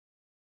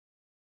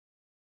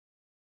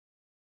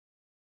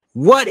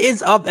What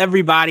is up,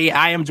 everybody?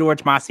 I am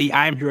George Mossey.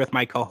 I am here with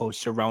my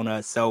co-host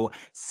Cherona. So,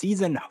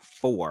 season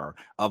 4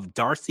 of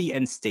Darcey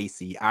and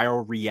Stacey,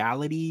 our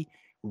reality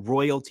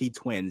royalty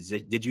twins.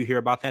 Did you hear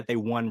about that? They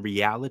won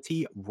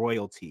reality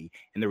royalty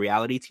in the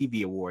reality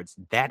TV awards.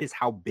 That is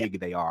how big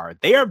they are.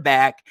 They are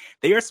back.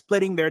 They are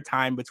splitting their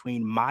time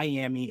between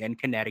Miami and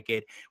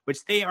Connecticut,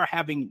 which they are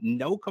having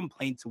no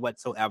complaints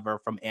whatsoever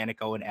from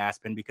Aniko and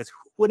Aspen, because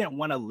who wouldn't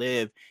want to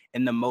live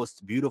in the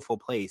most beautiful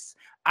place?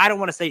 I don't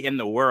want to say in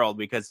the world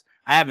because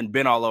I haven't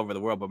been all over the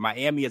world, but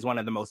Miami is one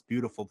of the most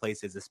beautiful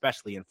places,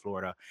 especially in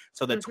Florida.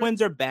 So the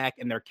twins are back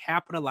and they're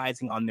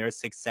capitalizing on their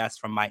success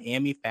from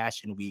Miami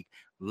Fashion Week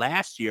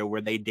last year,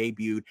 where they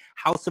debuted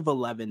House of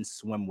 11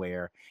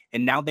 swimwear.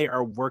 And now they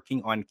are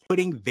working on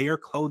putting their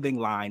clothing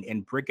line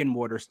in brick and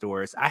mortar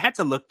stores. I had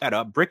to look that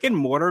up. Brick and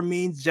mortar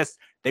means just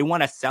they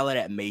want to sell it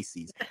at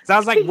Macy's. So I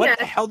was like, what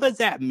the hell does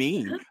that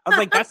mean? I was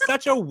like, that's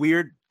such a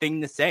weird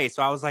thing to say.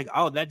 So I was like,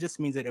 oh, that just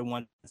means that they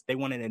want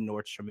it in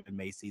Nordstrom and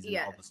Macy's and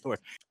all the stores.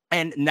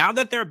 And now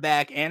that they're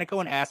back, Aniko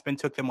and Aspen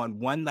took them on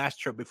one last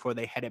trip before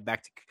they headed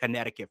back to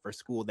Connecticut for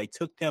school. They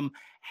took them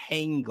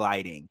hang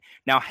gliding.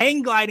 Now,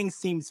 hang gliding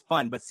seems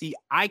fun, but see,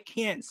 I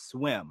can't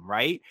swim,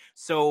 right?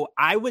 So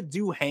I would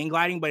do hang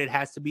gliding, but it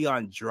has to be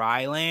on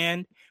dry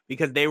land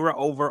because they were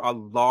over a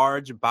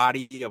large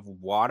body of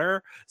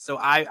water. So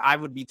I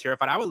would be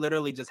terrified. I would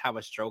literally just have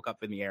a stroke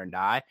up in the air and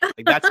die.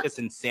 Like, that's just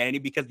insanity,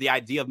 because the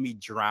idea of me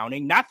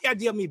drowning, not the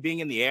idea of me being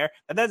in the air,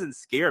 that doesn't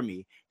scare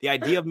me. The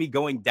idea of me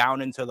going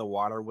down into the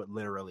water would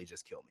literally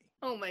just kill me.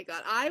 Oh my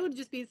God. I would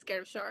just be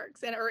scared of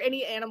sharks or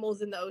any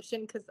animals in the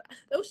ocean, because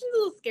the ocean's a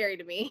little scary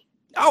to me.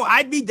 Oh,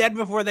 I'd be dead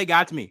before they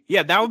got to me.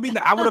 Yeah, that would be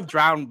I would have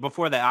drowned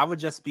before that. I would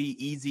just be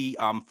easy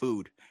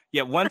food.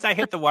 Yeah, once I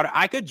hit the water,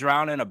 I could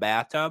drown in a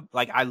bathtub.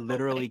 Like, I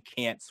literally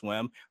can't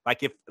swim.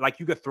 Like, if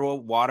you could throw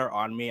water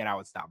on me and I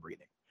would stop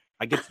breathing.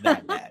 Like, it's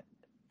that bad.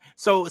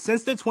 So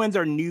since the twins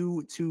are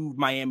new to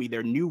Miami,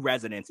 they're new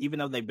residents, even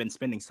though they've been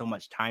spending so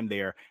much time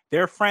there,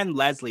 their friend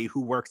Leslie, who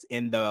works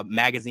in the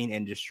magazine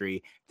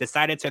industry,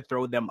 decided to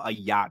throw them a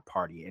yacht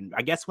party. And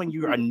I guess when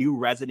you're a new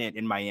resident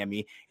in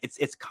Miami,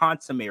 it's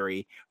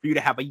customary for you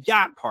to have a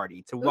yacht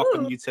party to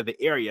welcome you to the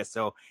area.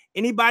 So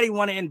anybody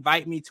want to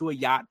invite me to a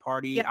yacht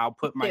party? Yep. I'll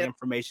put my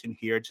information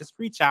here. Just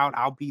reach out.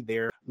 I'll be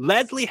there.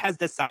 Leslie has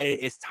decided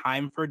it's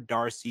time for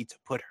Darcey to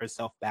put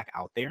herself back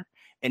out there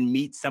and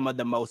meet some of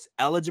the most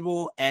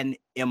eligible and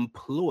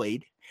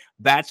employed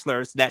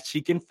bachelors that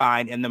she can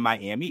find in the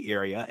Miami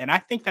area. And I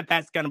think that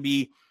that's going to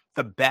be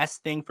the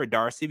best thing for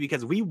Darcey,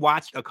 because we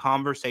watched a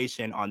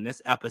conversation on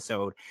this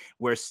episode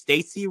where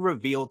Stacey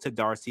revealed to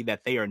Darcey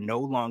that they are no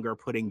longer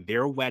putting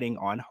their wedding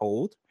on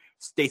hold,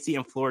 Stacey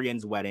and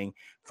Florian's wedding,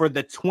 for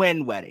the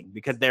twin wedding,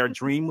 because their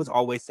dream was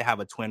always to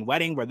have a twin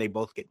wedding where they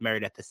both get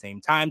married at the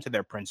same time to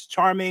their Prince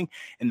Charming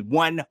in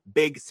one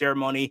big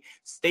ceremony.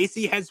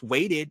 Stacey has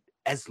waited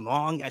as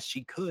long as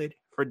she could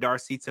for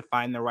Darcey to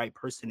find the right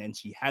person, and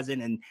she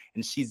hasn't, and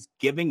she's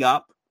giving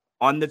up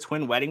on the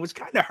twin wedding, which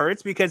kind of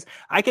hurts, because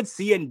I could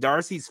see in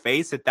Darcey's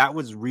face that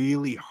was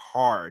really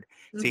hard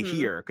to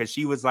hear, because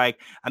she was like,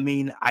 I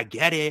mean, I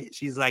get it.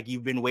 She's like,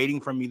 you've been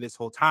waiting for me this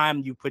whole time.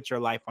 You put your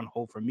life on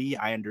hold for me.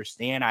 I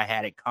understand. I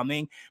had it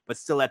coming, but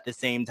still at the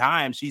same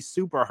time, she's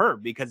super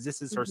hurt because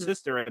this is her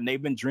sister and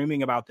they've been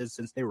dreaming about this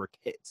since they were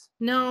kids.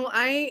 No,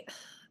 I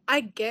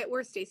get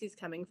where Stacey's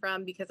coming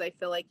from, because I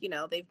feel like,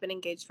 they've been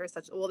engaged for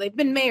they've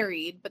been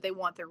married, but they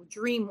want their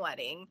dream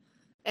wedding.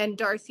 And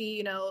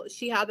Darcey,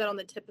 she had that on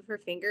the tip of her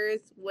fingers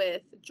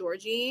with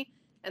Georgie,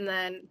 and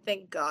then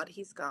thank God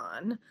he's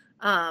gone.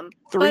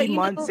 3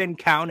 months and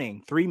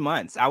counting. 3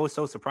 months. I was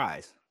so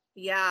surprised.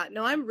 Yeah,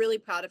 no, I'm really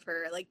proud of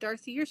her. Like,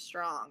 Darcey, you're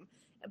strong.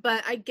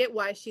 But I get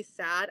why she's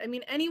sad. I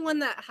mean, anyone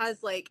that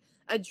has like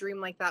a dream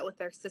like that with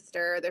their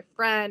sister or their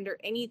friend or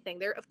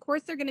anything, of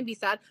course they're going to be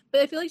sad,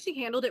 but I feel like she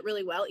handled it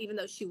really well. Even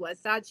though she was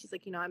sad, she's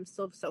like, I'm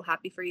so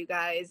happy for you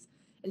guys,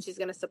 and she's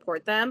going to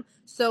support them.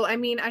 So, I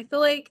mean, I feel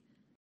like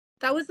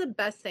that was the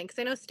best thing, because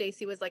I know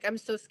Stacey was like, I'm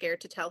so scared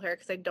to tell her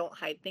because I don't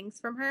hide things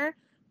from her,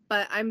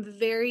 but I'm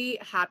very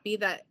happy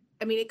that,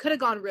 I mean, it could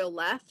have gone real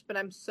left, but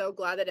I'm so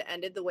glad that it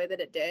ended the way that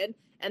it did,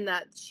 and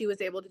that she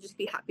was able to just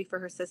be happy for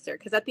her sister,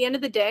 because at the end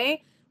of the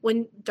day,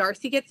 when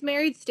Darcey gets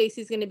married,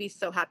 Stacey's going to be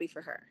so happy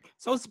for her.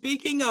 So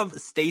speaking of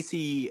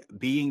Stacey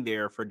being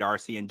there for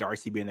Darcey and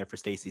Darcey being there for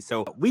Stacey,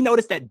 so we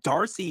noticed that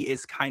Darcey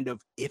is kind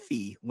of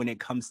iffy when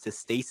it comes to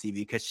Stacey,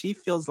 because she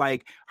feels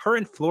like her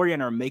and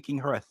Florian are making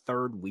her a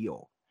third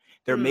wheel.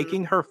 They're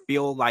making her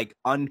feel like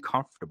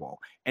uncomfortable.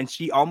 And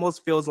she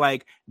almost feels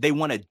like they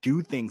want to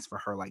do things for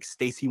her. Like,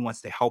 Stacey wants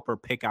to help her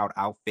pick out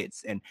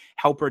outfits and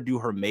help her do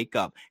her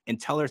makeup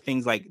and tell her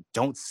things like,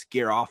 don't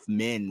scare off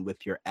men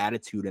with your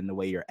attitude and the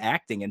way you're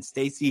acting. And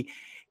Stacey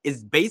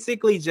is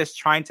basically just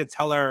trying to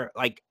tell her,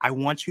 like, I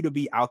want you to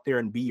be out there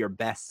and be your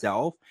best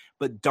self.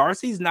 But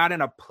Darcey's not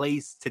in a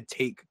place to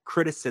take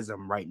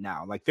criticism right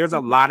now. Like, there's a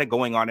lot of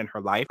going on in her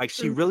life. Like,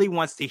 she really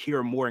wants to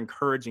hear more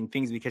encouraging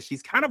things, because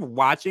she's kind of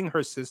watching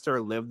her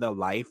sister live the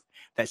life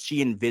that she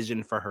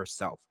envisioned for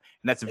herself.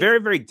 And that's very,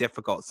 very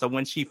difficult. So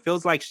when she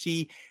feels like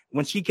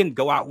when she can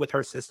go out with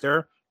her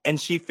sister and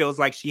she feels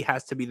like she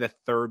has to be the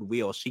third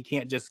wheel. She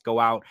can't just go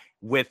out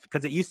with,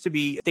 because it used to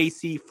be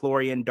Stacey,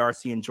 Florian,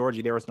 Darcey, and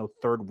Georgie. There was no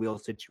third wheel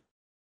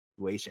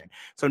situation.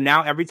 So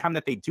now every time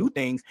that they do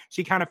things,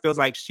 she kind of feels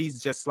like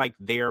she's just like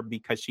there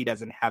because she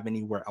doesn't have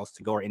anywhere else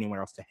to go or anywhere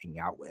else to hang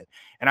out with.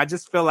 And I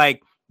just feel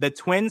like the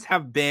twins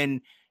have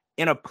been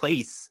in a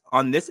place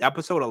on this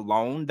episode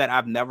alone that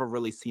I've never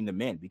really seen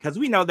them in, because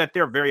we know that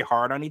they're very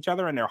hard on each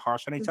other and they're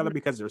harsh on each other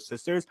because they're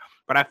sisters.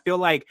 But I feel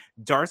like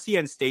Darcey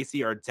and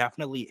Stacey are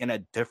definitely in a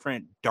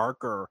different,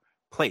 darker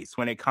place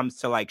when it comes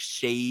to like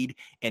shade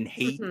and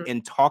hate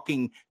and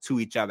talking to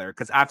each other,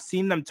 because I've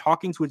seen them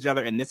talking to each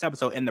other in this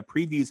episode and the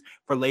previews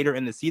for later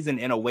in the season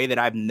in a way that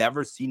I've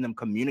never seen them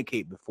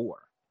communicate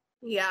before.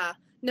 Yeah,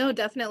 no,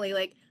 definitely.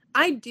 Like,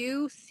 I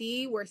do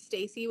see where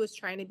Stacey was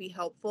trying to be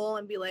helpful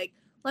and be like,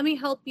 let me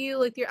help you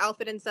with your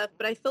outfit and stuff,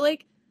 but I feel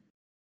like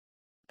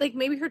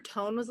maybe her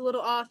tone was a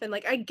little off. And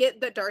like, I get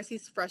that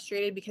Darcey's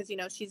frustrated because, you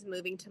know, she's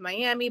moving to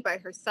Miami by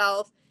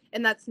herself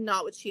and that's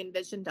not what she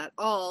envisioned at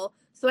all.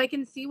 So I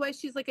can see why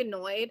she's like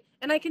annoyed,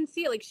 and I can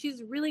see it, like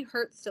she's really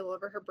hurt still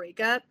over her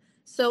breakup.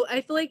 So I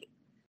feel like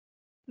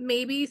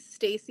maybe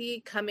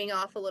Stacey coming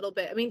off a little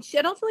bit, I mean,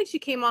 I don't feel like she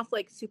came off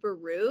like super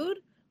rude,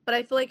 but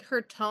I feel like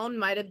her tone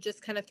might have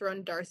just kind of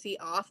thrown Darcey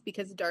off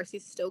because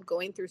Darcey's still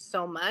going through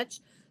so much.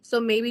 So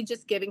maybe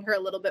just giving her a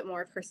little bit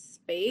more of her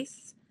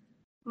space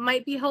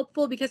might be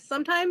helpful, because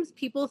sometimes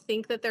people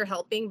think that they're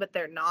helping, but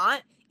they're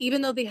not,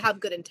 even though they have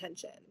good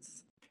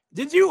intentions.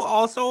 Did you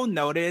also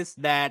notice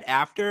that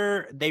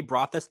after they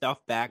brought the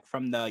stuff back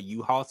from the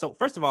U-Haul? So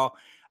first of all,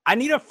 I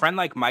need a friend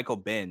like Michael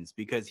Benz,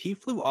 because he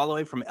flew all the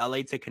way from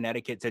LA to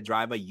Connecticut to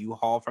drive a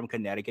U-Haul from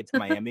Connecticut to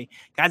Miami.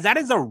 Guys, that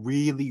is a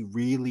really,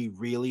 really,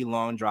 really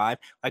long drive.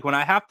 Like when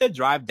I have to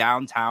drive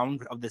downtown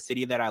of the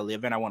city that I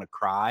live in, I want to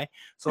cry.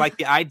 So like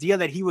the idea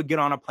that he would get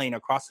on a plane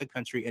across the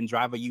country and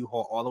drive a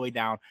U-Haul all the way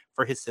down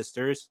for his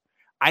sisters,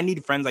 I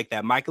need friends like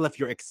that. Michael, if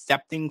you're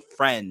accepting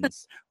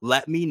friends,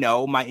 let me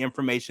know. My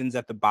information's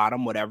at the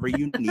bottom, whatever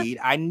you need.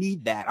 I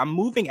need that. I'm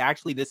moving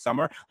actually this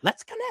summer.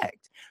 Let's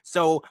connect.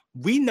 So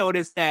we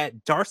noticed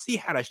that Darcey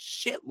had a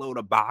shitload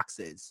of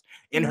boxes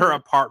in her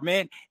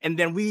apartment. And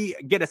then we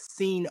get a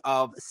scene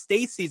of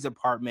Stacey's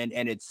apartment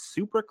and it's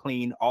super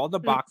clean. All the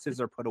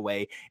boxes are put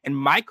away. And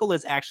Michael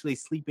is actually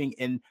sleeping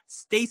in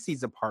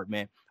Stacey's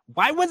apartment.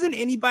 Why wasn't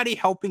anybody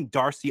helping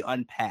Darcey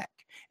unpack?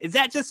 Is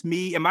that just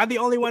me? Am I the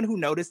only one who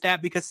noticed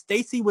that? Because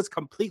Stacey was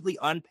completely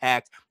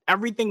unpacked.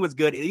 Everything was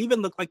good. It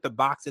even looked like the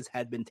boxes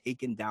had been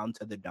taken down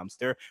to the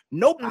dumpster.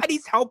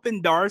 Nobody's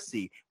helping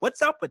Darcey.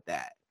 What's up with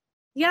that?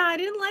 Yeah, I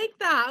didn't like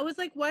that. I was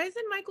like, why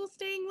isn't Michael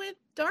staying with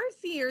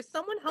Darcey or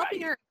someone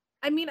helping her?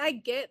 I mean, I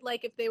get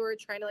like if they were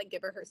trying to like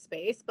give her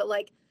space, but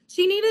like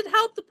she needed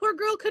help. The poor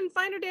girl couldn't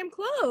find her damn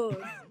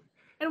clothes.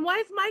 And why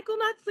is Michael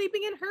not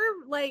sleeping in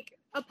her like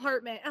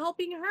apartment,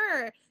 helping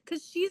her?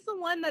 Because she's the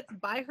one that's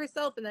by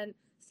herself, and then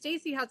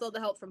Stacey has all the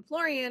help from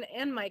Florian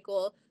and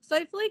Michael. So I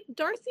feel like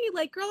Darcey,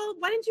 like, girl,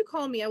 why didn't you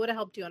call me? I would have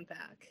helped you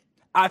unpack.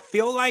 I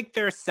feel like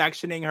they're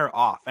sectioning her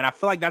off. And I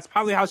feel like that's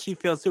probably how she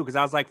feels too. Because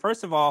I was like,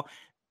 first of all,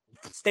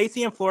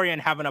 Stacey and Florian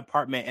have an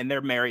apartment and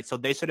they're married, so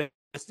they should have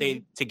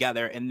stayed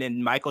together. And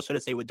then Michael should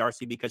have stayed with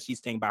Darcey because she's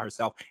staying by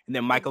herself. And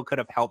then Michael could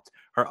have helped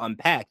her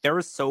unpack. There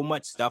was so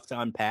much stuff to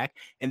unpack.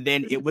 And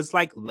then it was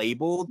like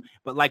labeled,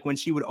 but like when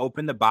she would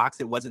open the box,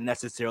 it wasn't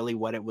necessarily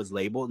what it was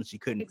labeled and she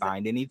couldn't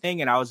find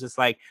anything. And I was just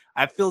like,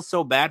 I feel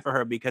so bad for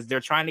her because they're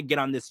trying to get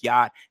on this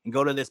yacht and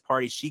go to this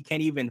party. She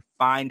can't even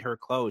find her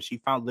clothes. She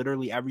found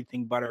literally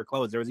everything but her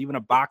clothes. There was even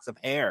a box of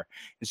hair.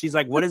 And she's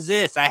like, what is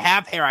this? I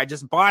have hair. I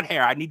just bought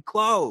hair. I need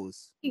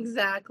clothes.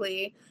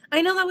 Exactly.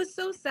 I know, that was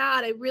so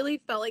sad. I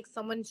really felt like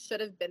someone should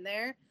have been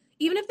there.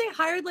 Even if they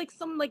hired like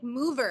some like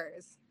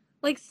movers,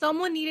 like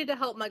someone needed to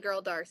help my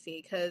girl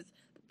Darcey, because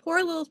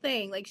poor little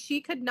thing, like she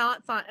could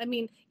not find, I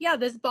mean, yeah,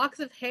 this box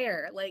of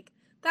hair, like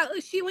that,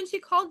 when she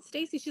called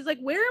Stacey, she's like,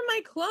 where are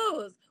my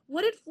clothes?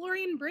 What did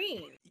Florian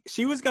bring?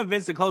 She was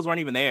convinced the clothes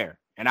weren't even there.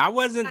 And I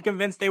wasn't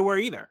convinced they were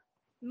either.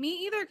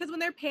 Me either, because when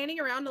they're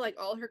panning around to like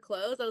all her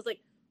clothes, I was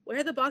like, where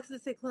are the boxes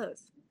that say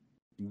clothes?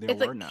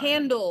 It's like none.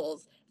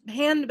 Candles,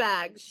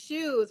 handbags,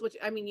 shoes, which,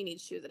 I mean, you need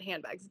shoes and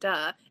handbags,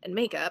 duh, and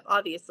makeup,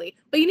 obviously,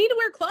 but you need to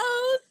wear clothes.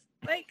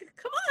 Like,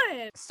 come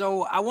on.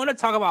 So I want to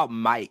talk about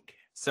Mike.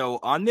 So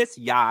on this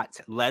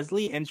yacht,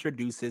 Leslie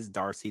introduces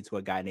Darcey to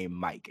a guy named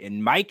Mike,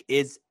 and Mike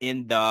is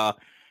in the,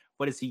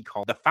 what is he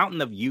called? The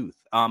Fountain of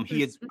Youth.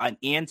 He is an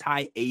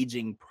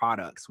anti-aging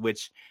products,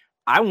 which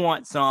I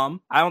want some.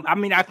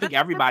 I think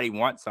everybody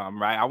wants some,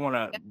 right? I want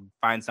to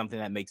find something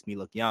that makes me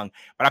look young,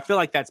 but I feel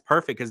like that's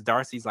perfect because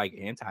Darcey's like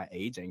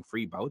anti-aging,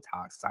 free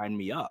Botox, sign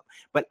me up.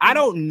 But I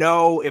don't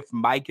know if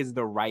Mike is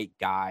the right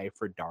guy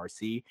for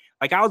Darcey.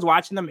 Like I was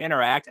watching them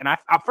interact, and I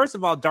first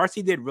of all,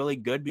 Darcey did really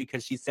good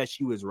because she said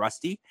she was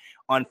rusty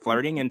on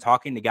flirting and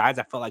talking to guys.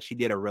 I felt like she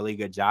did a really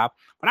good job,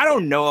 but I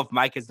don't know if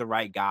Mike is the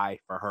right guy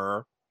for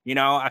her. You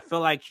know, I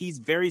feel like he's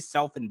very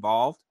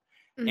self-involved.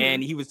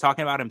 and he was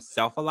talking about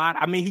himself a lot.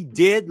 I mean, he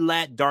did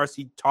let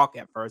Darcey talk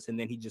at first, and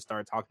then he just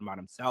started talking about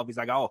himself. He's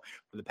like, oh,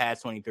 for the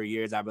past 23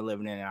 years, I've been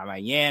living in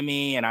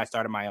Miami, and I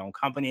started my own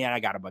company, and I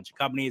got a bunch of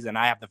companies, and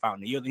I have the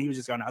Fountain of Youth. And he was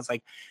just going, I was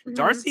like,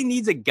 Darcey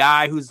needs a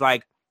guy who's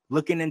like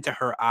looking into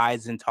her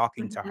eyes and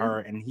talking to her,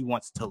 and he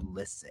wants to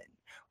listen.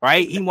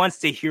 Right? He wants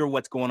to hear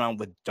what's going on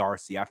with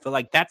Darcey. I feel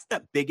like that's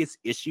the biggest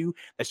issue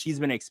that she's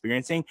been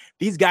experiencing.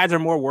 These guys are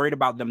more worried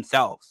about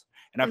themselves.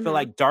 And I feel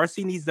like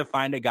Darcey needs to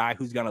find a guy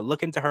who's going to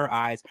look into her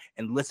eyes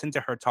and listen to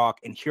her talk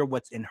and hear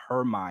what's in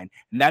her mind.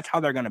 And that's how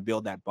they're going to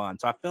build that bond.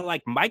 So I feel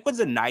like Mike was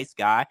a nice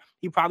guy.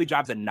 He probably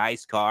drives a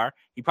nice car.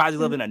 He probably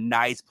lives in a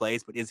nice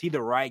place. But is he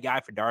the right guy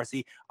for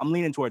Darcey? I'm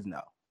leaning towards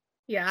no.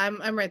 Yeah,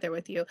 I'm right there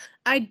with you.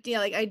 I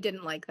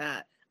didn't like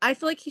that. I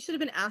feel like he should have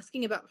been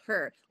asking about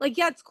her. Like,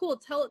 yeah, it's cool.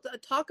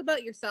 Talk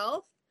about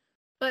yourself.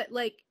 But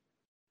like,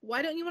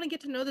 why don't you want to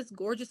get to know this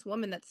gorgeous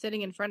woman that's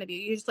sitting in front of you?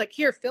 You're just like,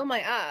 here, feel my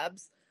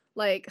abs.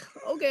 Like,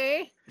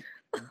 okay.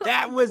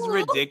 That was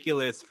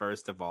ridiculous,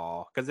 first of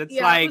all, because it's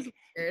like, it was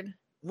weird.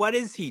 What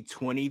is he,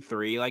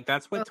 23? Like,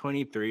 that's what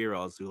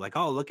 23-year-olds do. Like,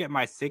 oh, look at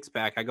my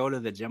six-pack. I go to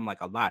the gym like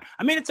a lot.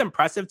 I mean, it's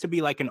impressive to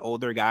be like an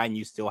older guy and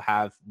you still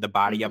have the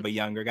body of a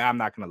younger guy. I'm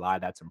not going to lie.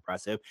 That's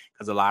impressive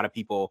because a lot of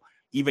people,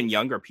 even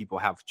younger people,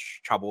 have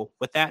trouble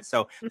with that.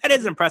 So that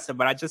is impressive.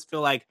 But I just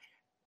feel like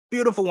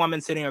beautiful woman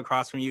sitting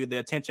across from you, the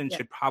attention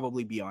should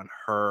probably be on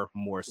her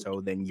more so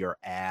than your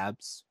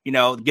abs,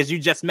 because you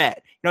just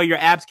met. Your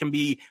abs can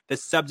be the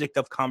subject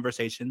of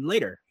conversation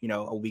later,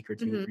 a week or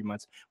 2 or 3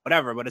 months,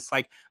 whatever. But it's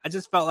like, I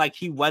just felt like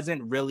he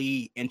wasn't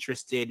really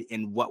interested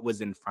in what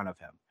was in front of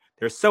him.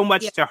 There's so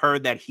much to her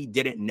that he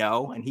didn't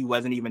know, and he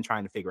wasn't even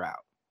trying to figure out.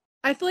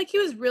 I feel like he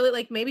was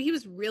really maybe he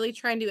was really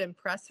trying to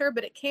impress her,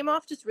 but it came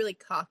off just really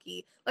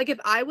cocky. Like if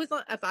I was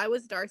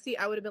Darcey,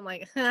 I would have been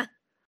like,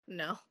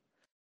 no.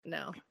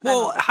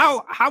 Well,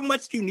 how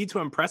much do you need to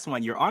impress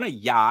someone? You're on a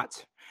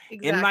yacht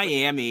in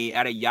Miami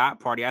at a yacht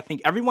party. I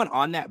think everyone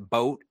on that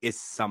boat is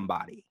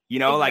somebody,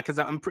 like,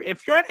 because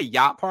if you're at a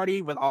yacht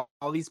party with all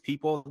these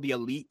people, the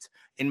elite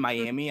in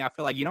Miami, I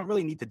feel like you don't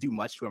really need to do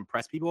much to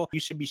impress people. You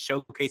should be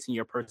showcasing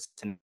your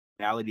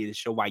personality to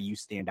show why you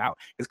stand out,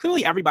 because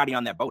clearly everybody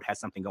on that boat has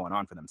something going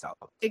on for themselves.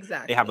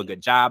 Exactly. They have a good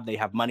job, they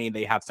have money,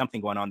 they have something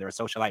going on, they're a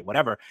socialite,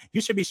 whatever.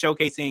 You should be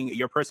showcasing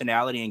your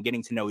personality and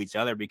getting to know each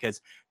other,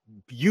 because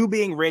you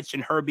being rich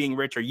and her being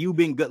rich, or you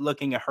being good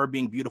looking and her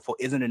being beautiful,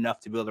 isn't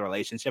enough to build a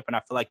relationship. And I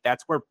feel like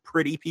that's where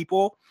pretty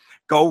people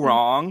go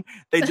wrong.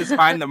 They just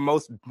find the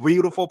most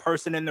beautiful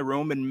person in the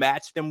room and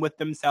match them with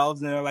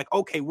themselves, and they're like,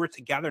 okay, we're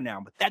together now.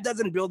 But that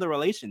doesn't build a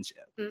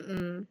relationship.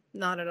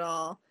 Not at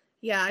all.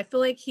 Yeah, I feel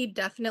like he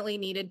definitely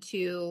needed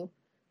to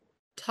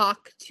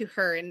talk to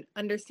her and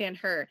understand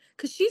her,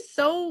 because she's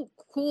so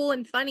cool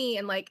and funny,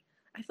 and like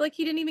I feel like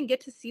he didn't even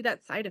get to see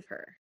that side of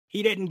her.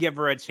 He didn't give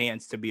her a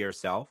chance to be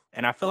herself,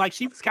 and I feel like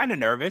she was kind of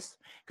nervous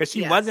because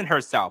she wasn't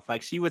herself.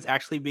 Like, she was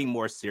actually being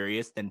more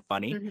serious than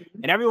funny.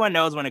 And everyone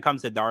knows when it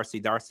comes to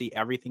Darcey,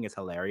 everything is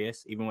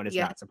hilarious, even when it's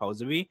not supposed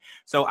to be.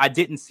 So I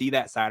didn't see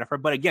that side of her.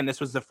 But again, this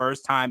was the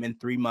first time in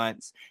 3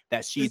 months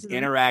that she's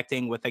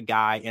interacting with a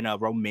guy in a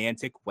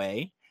romantic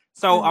way.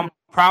 So I'm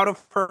proud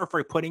of her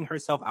for putting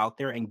herself out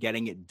there and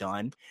getting it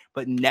done.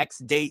 But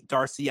next date,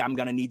 Darcey, I'm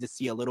going to need to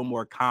see a little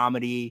more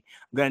comedy.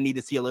 I'm going to need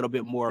to see a little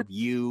bit more of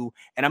you.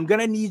 And I'm going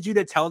to need you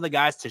to tell the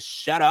guys to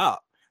shut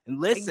up and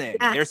listen.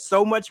 There's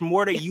so much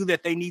more to you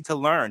that they need to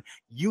learn.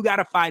 You got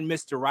to find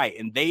Mr. Right,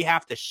 and they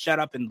have to shut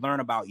up and learn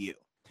about you.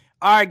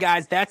 All right,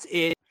 guys, that's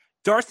it.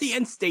 Darcey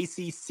and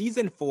Stacey,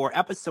 season 4,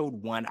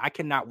 episode 1. I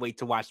cannot wait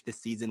to watch this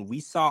season. We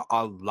saw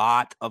a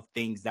lot of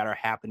things that are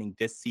happening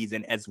this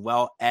season, as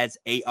well as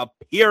a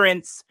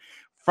appearance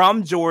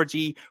from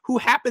Georgie, who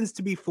happens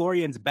to be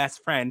Florian's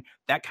best friend.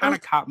 That kind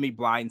of caught me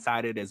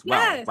blindsided as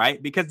well, right?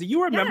 Because do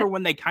you remember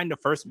when they kind of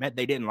first met,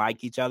 they didn't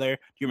like each other?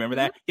 Do you remember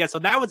that? Yeah, so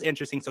that was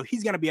interesting. So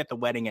he's going to be at the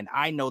wedding, and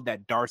I know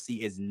that Darcey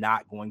is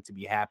not going to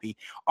be happy,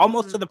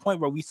 almost to the point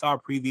where we saw a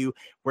preview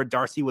where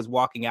Darcey was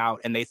walking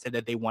out, and they said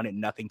that they wanted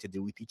nothing to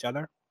do with each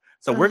other.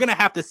 So we're going to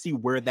have to see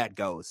where that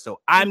goes. So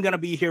I'm going to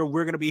be here.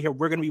 We're going to be here.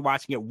 We're going to be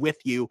watching it with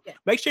you.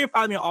 Make sure you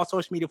follow me on all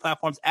social media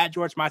platforms at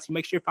George Mossey.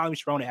 Make sure you follow me,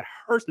 Cherona, at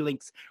her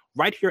links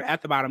right here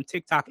at the bottom,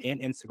 TikTok and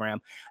Instagram,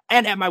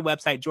 and at my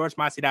website,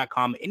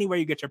 georgemossey.com, anywhere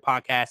you get your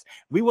podcast.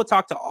 We will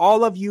talk to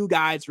all of you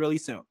guys really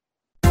soon.